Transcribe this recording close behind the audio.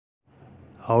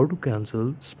How to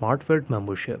cancel SmartFit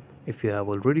membership. If you have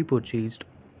already purchased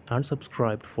and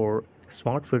subscribed for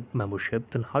SmartFit membership,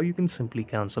 then how you can simply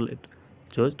cancel it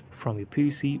just from your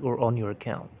PC or on your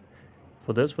account.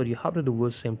 For this, what you have to do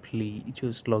is simply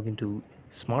just log into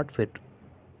SmartFit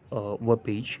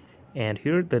webpage, and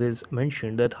here there is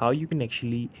mentioned that how you can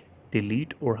actually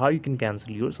delete or how you can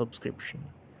cancel your subscription.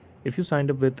 If you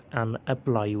signed up with an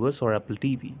Apple iOS or Apple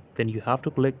TV, then you have to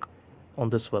click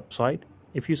on this website.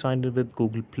 If you signed up with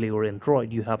Google Play or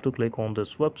Android, you have to click on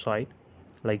this website,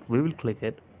 like we will click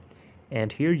it,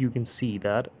 and here you can see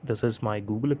that this is my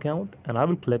Google account, and I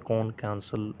will click on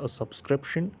cancel a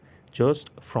subscription just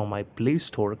from my Play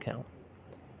Store account.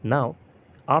 Now,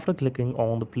 after clicking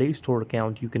on the Play Store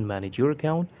account, you can manage your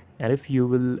account. And if you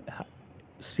will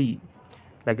see,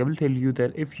 like I will tell you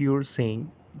that if you're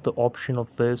seeing the option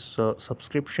of this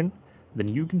subscription, then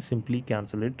you can simply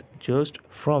cancel it just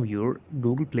from your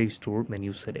Google Play Store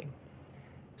menu setting.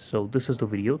 So this is the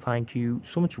video. Thank you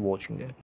so much for watching it.